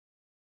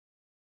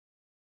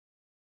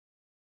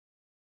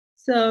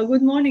So,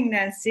 good morning,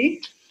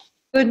 Nancy.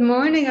 Good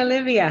morning,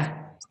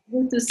 Olivia.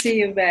 Good to see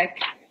you back.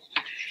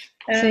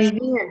 Same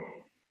here.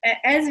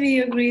 As we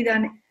agreed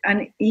on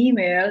an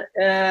email,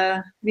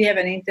 we have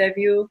an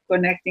interview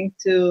connecting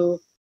to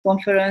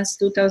Conference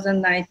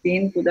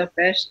 2019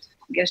 Budapest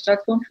Gestalt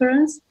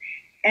Conference,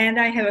 and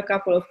I have a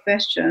couple of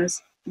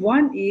questions.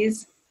 One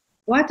is,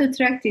 what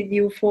attracted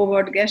you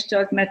forward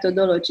Gestalt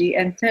methodology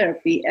and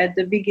therapy at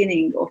the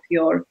beginning of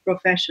your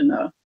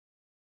professional?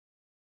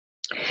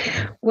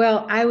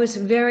 Well, I was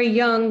very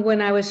young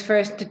when I was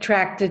first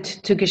attracted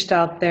to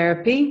Gestalt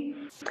therapy.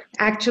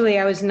 Actually,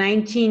 I was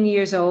 19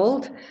 years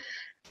old.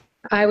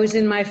 I was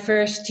in my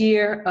first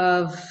year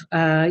of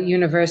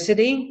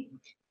university,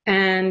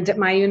 and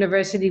my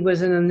university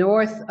was in the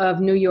north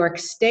of New York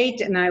State,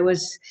 and I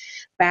was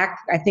back,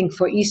 I think,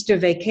 for Easter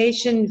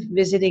vacation,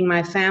 visiting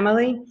my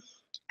family.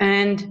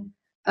 And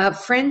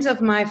friends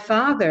of my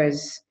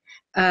father's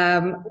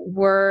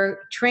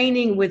were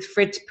training with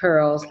Fritz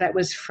Perls. That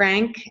was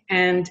Frank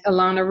and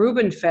Ilana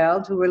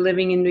Rubenfeld, who were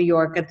living in New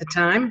York at the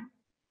time.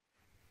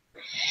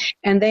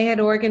 And they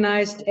had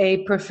organized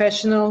a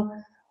professional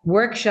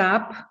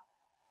workshop,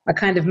 a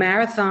kind of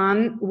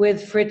marathon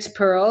with Fritz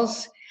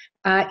Perls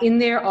in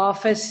their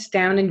office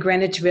down in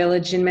Greenwich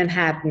Village in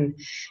Manhattan.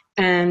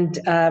 And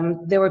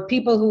there were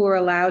people who were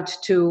allowed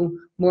to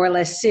more or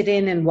less sit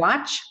in and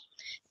watch.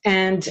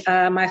 And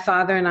my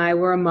father and I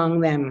were among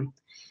them.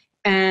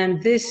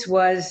 And this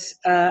was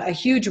a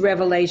huge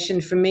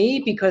revelation for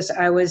me because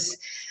I was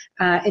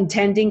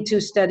intending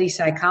to study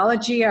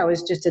psychology. I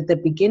was just at the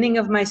beginning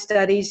of my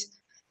studies.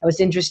 I was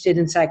interested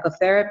in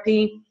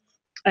psychotherapy.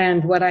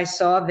 And what I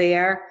saw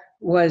there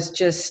was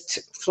just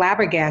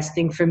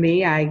flabbergasting for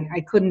me.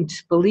 I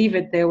couldn't believe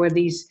it. There were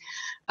these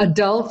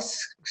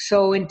adults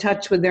so in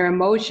touch with their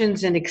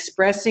emotions and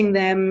expressing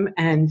them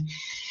and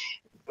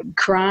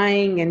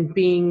crying and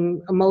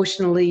being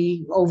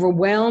emotionally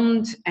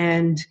overwhelmed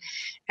and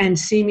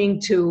seeming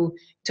to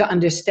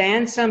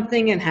understand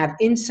something and have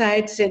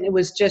insights, and it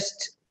was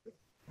just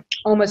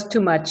almost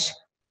too much.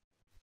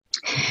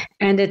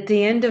 And at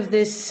the end of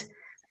this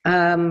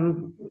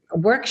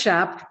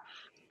workshop,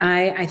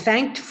 I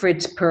thanked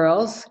Fritz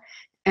Perls,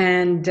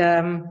 and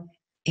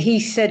he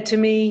said to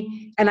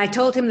me, and I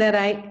told him that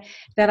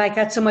I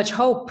got so much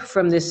hope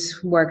from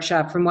this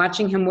workshop, from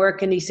watching him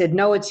work, and he said,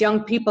 no, it's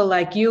young people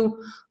like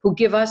you who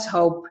give us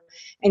hope,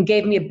 and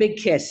gave me a big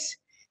kiss.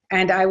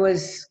 And I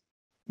was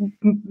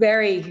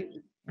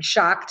very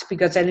shocked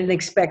because I didn't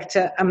expect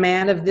a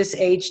man of this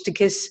age to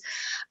kiss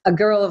a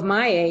girl of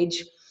my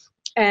age.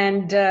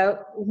 And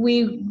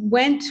we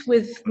went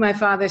with my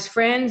father's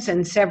friends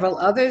and several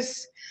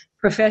others,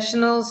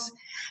 professionals,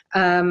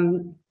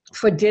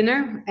 for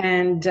dinner,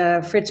 and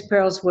Fritz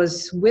Perls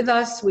was with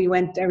us. We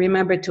went, I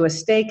remember, to a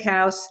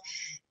steakhouse,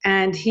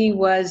 and he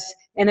was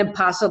an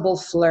impossible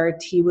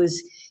flirt. He was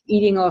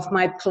eating off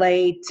my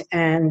plate,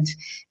 and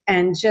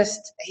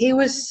just, he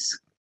was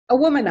a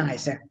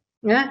womanizer.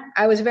 Yeah,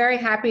 I was very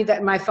happy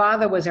that my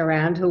father was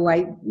around, who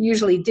I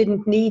usually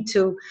didn't need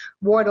to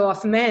ward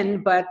off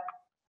men, but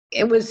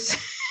it was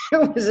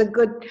it was a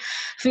good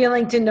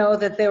feeling to know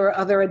that there were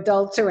other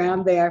adults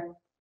around there.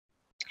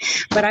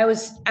 But I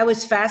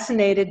was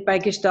fascinated by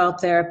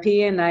Gestalt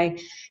therapy, and I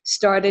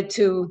started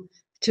to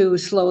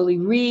slowly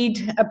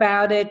read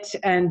about it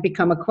and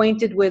become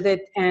acquainted with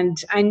it. And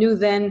I knew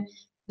then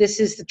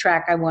this is the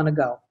track I want to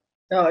go.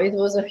 Oh, it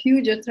was a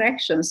huge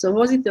attraction. So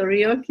was it a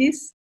real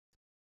kiss?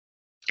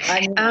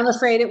 I'm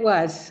afraid it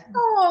was.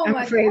 Oh, I'm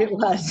afraid it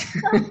was.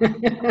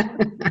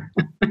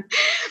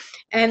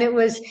 And it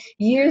was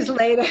years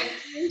later.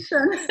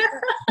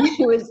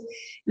 It was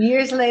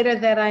years later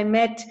that I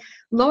met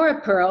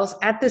Laura Perls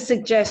at the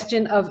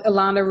suggestion of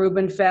Ilana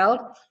Rubenfeld.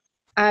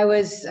 I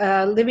was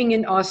living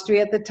in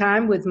Austria at the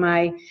time with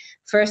my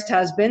first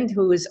husband,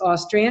 who was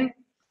Austrian.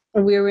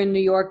 We were in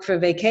New York for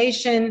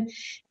vacation,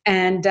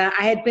 and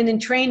I had been in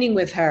training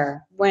with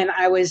her when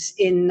I was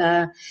in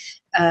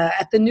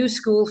at the New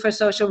School for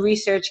Social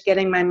Research,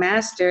 getting my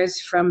master's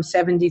from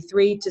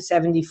 73 to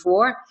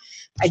 74.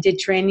 I did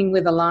training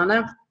with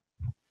Ilana.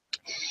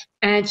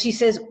 And she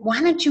says,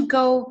 why don't you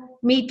go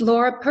meet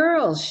Laura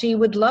Perls? She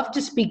would love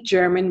to speak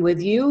German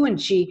with you,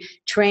 and she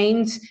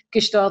trains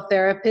Gestalt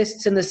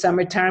therapists in the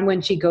summertime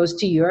when she goes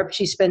to Europe.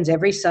 She spends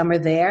every summer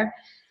there.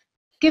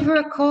 Give her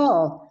a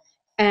call.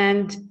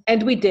 And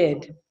we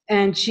did.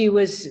 And she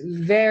was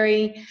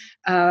very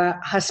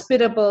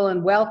hospitable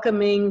and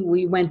welcoming.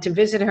 We went to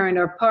visit her in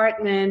her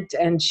apartment,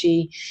 and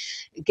she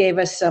gave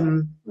us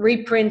some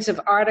reprints of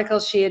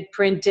articles she had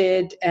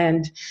printed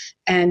and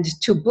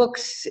 2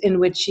 books in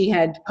which she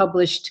had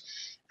published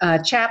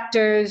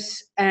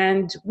chapters.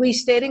 And we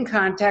stayed in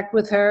contact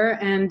with her.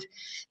 And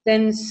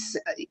then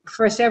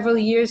for several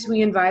years,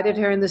 we invited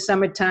her in the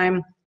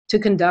summertime to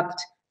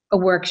conduct a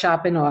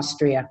workshop in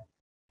Austria.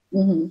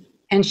 Mm-hmm.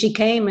 And she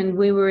came, and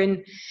we were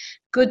in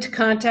good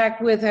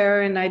contact with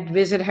her, and I'd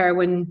visit her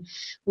when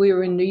we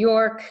were in New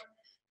York.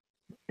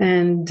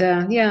 And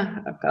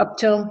up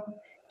till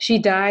she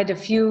died,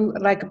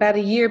 about a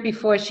year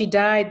before she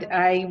died,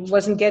 I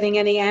wasn't getting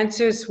any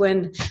answers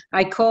when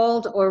I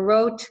called or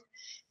wrote.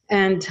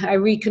 And I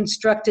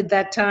reconstructed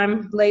that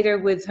time later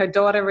with her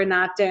daughter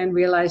Renata and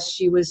realized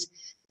she was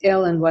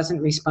ill and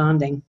wasn't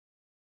responding.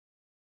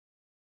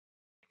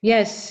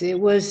 Yes, it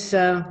was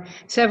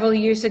several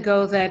years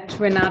ago that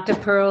Renata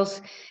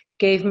Perls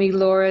gave me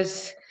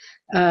Laura's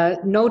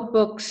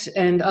notebooks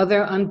and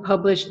other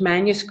unpublished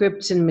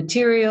manuscripts and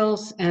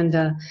materials, and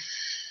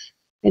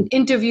an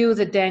interview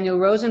that Daniel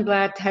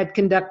Rosenblatt had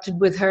conducted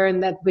with her,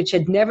 and that which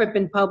had never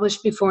been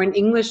published before in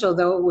English,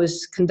 although it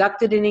was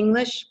conducted in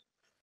English.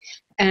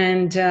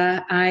 And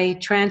I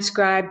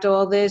transcribed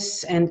all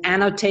this and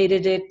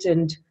annotated it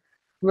and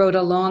wrote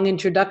a long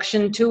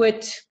introduction to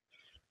it.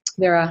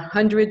 There are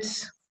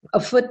hundreds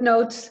of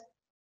footnotes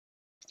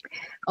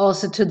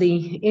also to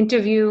the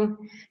interview,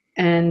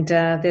 and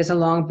there's a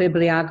long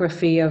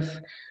bibliography of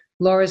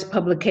Laura's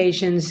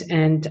publications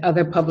and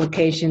other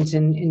publications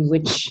in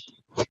which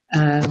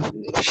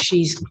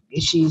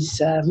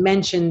she's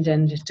mentioned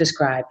and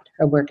described.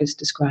 Her work is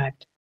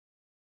described.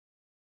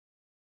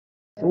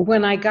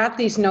 When I got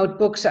these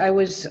notebooks, I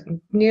was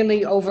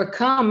nearly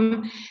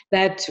overcome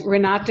that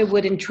Renata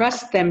would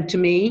entrust them to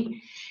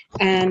me.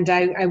 And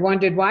I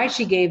wondered why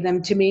she gave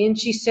them to me. And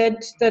she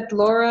said that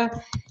Laura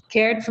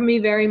cared for me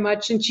very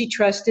much and she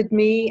trusted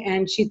me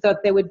and she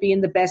thought they would be in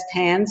the best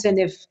hands. And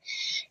if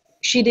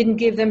she didn't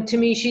give them to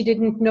me, she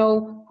didn't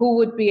know who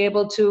would be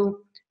able to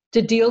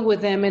deal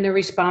with them in a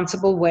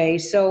responsible way.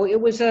 So it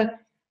was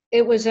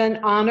an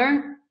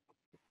honor,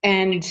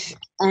 and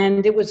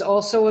it was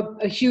also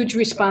a huge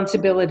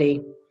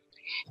responsibility,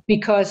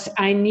 because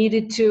I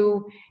needed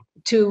to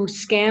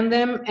scan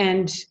them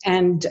and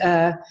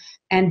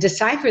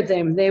decipher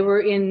them. They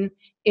were in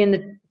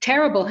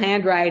terrible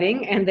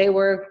handwriting, and they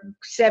were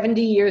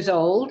 70 years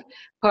old,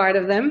 part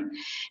of them,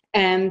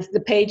 and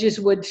the pages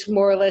would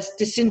more or less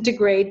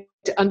disintegrate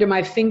under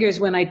my fingers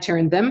when I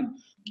turned them.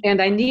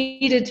 And I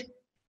needed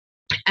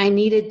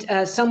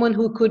someone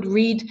who could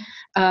read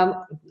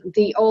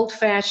the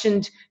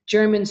old-fashioned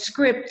German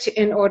script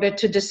in order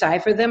to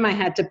decipher them. I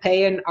had to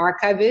pay an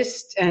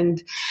archivist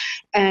and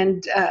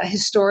a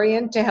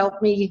historian to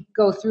help me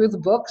go through the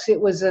books. It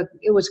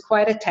was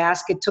quite a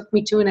task. It took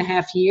me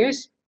 2.5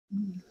 years.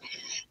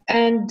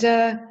 And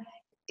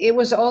it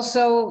was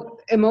also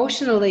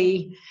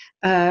emotionally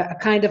a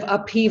kind of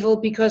upheaval,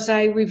 because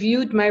I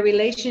reviewed my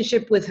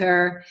relationship with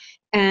her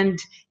and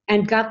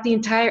got the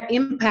entire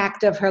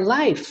impact of her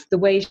life, the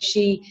way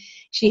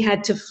she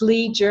had to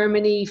flee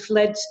Germany,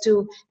 fled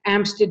to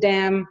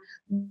Amsterdam,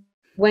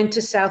 went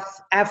to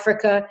South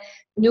Africa,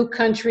 new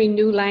country,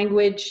 new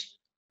language,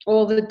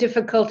 all the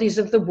difficulties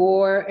of the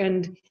war,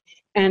 and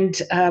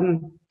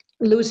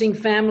losing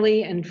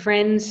family and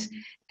friends,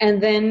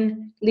 and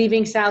then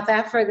leaving South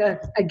Africa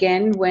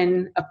again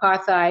when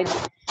apartheid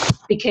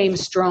became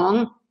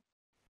strong,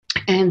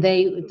 and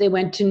they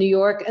went to New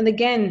York, and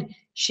again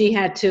she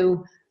had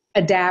to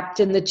adapt,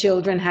 and the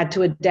children had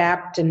to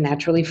adapt, and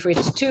naturally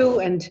Fritz too,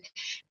 and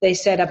they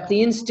set up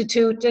the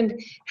institute, and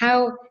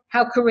how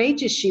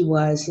courageous she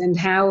was, and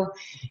how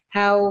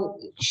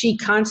she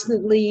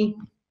constantly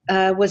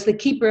was the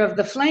keeper of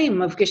the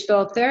flame of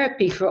Gestalt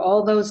therapy for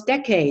all those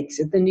decades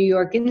at the New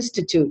York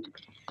Institute.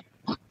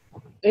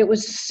 It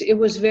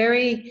was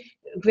very,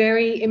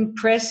 very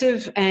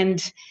impressive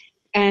and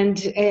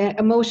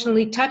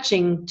emotionally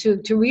touching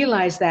to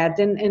realize that,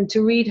 and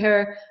to read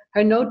her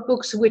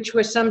notebooks, which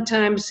were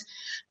sometimes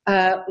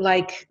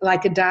like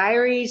a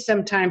diary,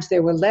 sometimes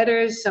there were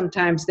letters,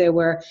 sometimes there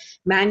were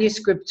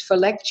manuscripts for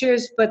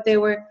lectures, but they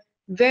were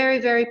very,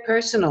 very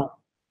personal.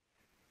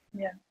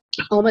 Yeah.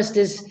 Almost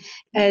as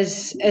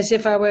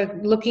if I were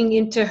looking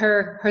into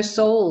her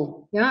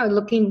soul,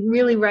 looking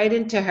really right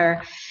into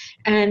her.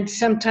 And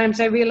sometimes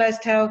I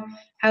realized how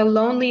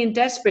lonely and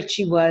desperate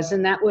she was,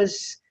 and that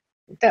was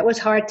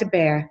hard to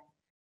bear.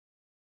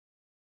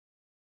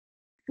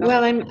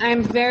 Well,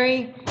 I'm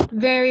very,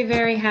 very,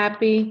 very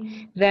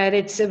happy that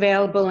it's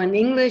available in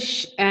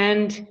English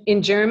and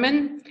in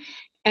German,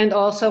 and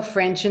also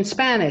French and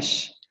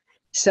Spanish.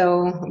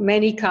 So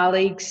many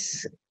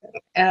colleagues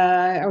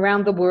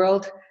around the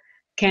world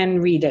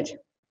can read it.